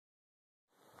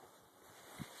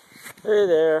Hey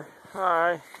there,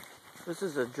 hi. This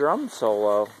is a drum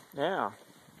solo. Yeah.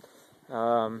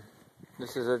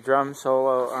 This is a drum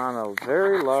solo on a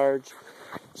very large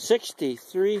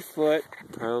 63-foot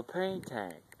propane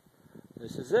tank.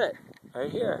 This is it,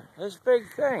 right here. This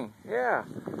big thing. Yeah.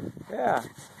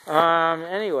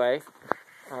 Anyway,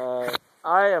 I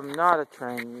am not a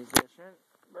trained musician,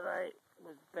 but I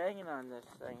was banging on this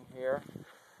thing here,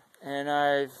 and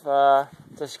I've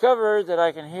discovered that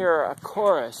I can hear a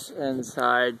chorus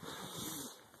inside,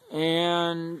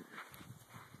 and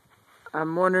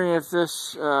I'm wondering if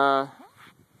this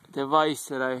device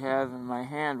that I have in my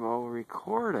hand will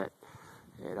record it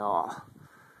at all.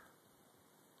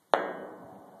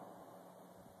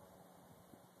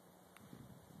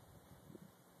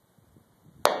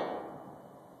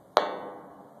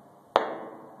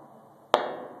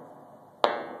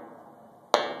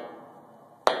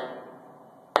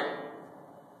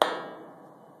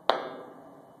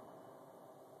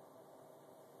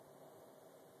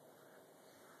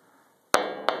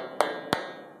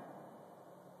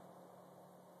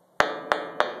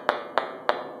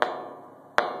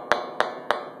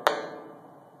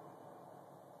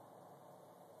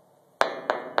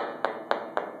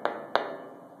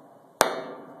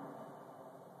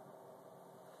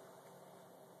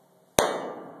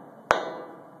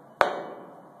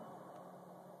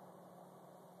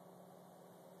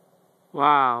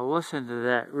 Wow, listen to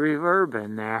that reverb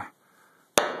in there.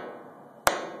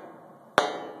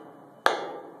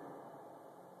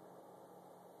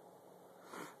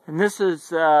 And this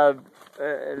is in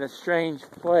a strange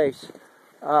place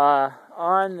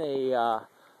on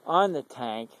the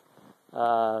tank.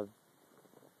 You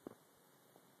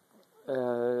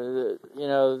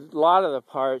know, a lot of the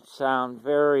parts sound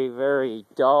very, very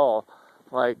dull,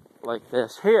 like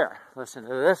this here. Listen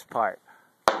to this part.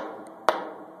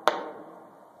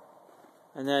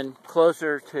 And then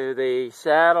closer to the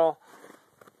saddle,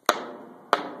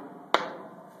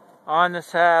 on the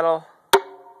saddle,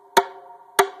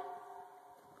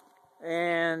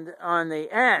 and on the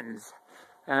ends.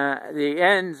 The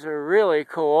ends are really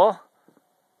cool.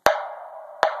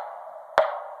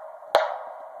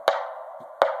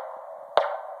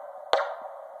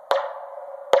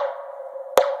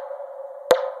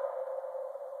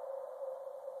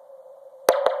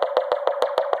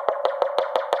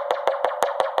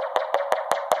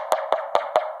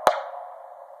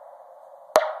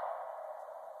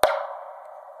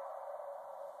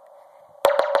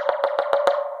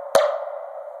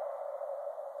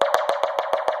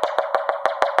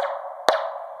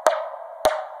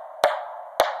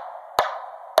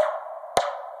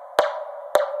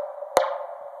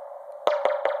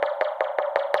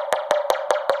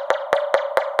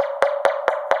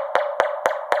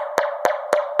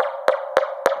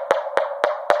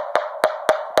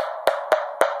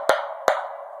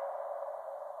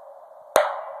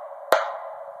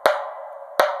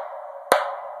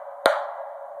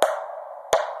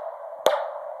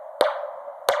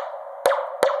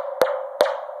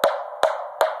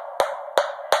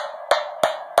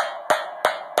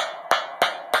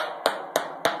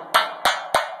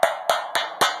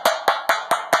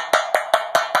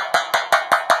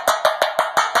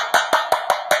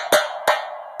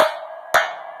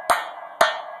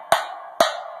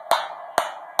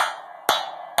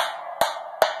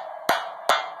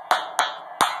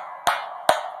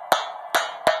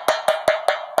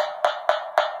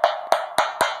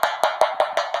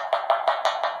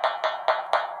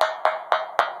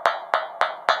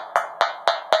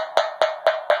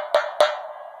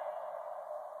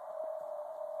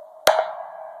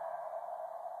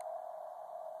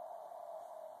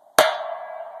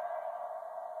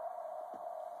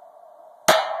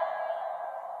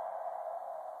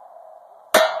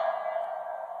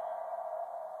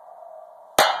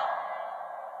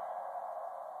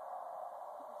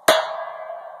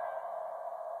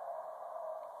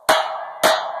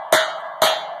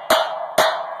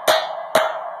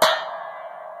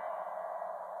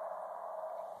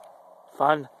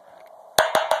 Fun.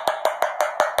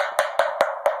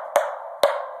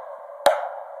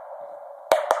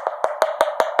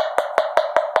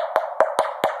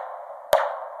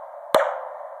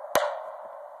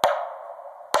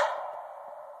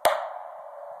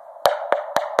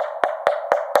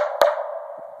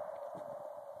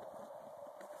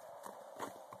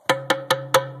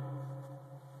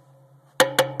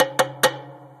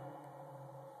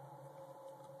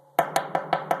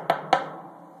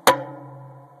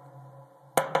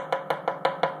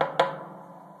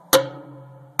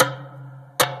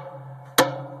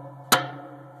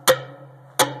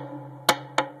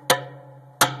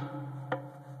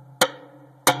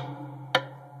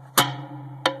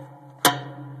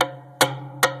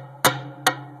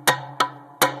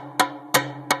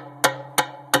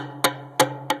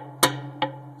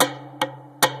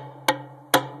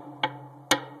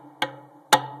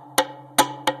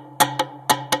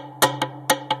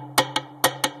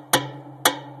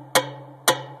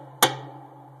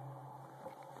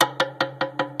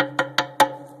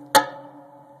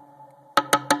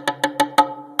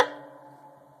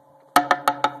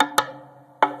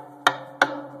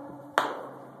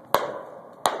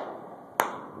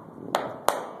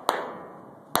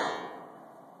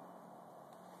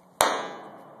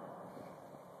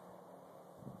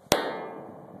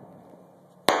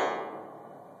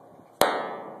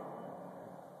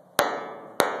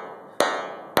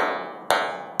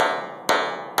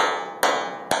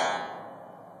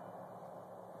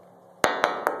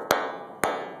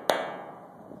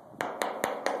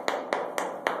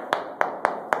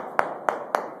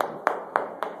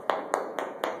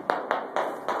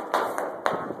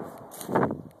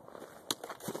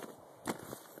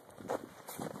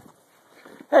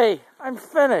 Hey, I'm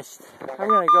finished. I'm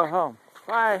gonna go home.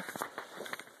 Bye.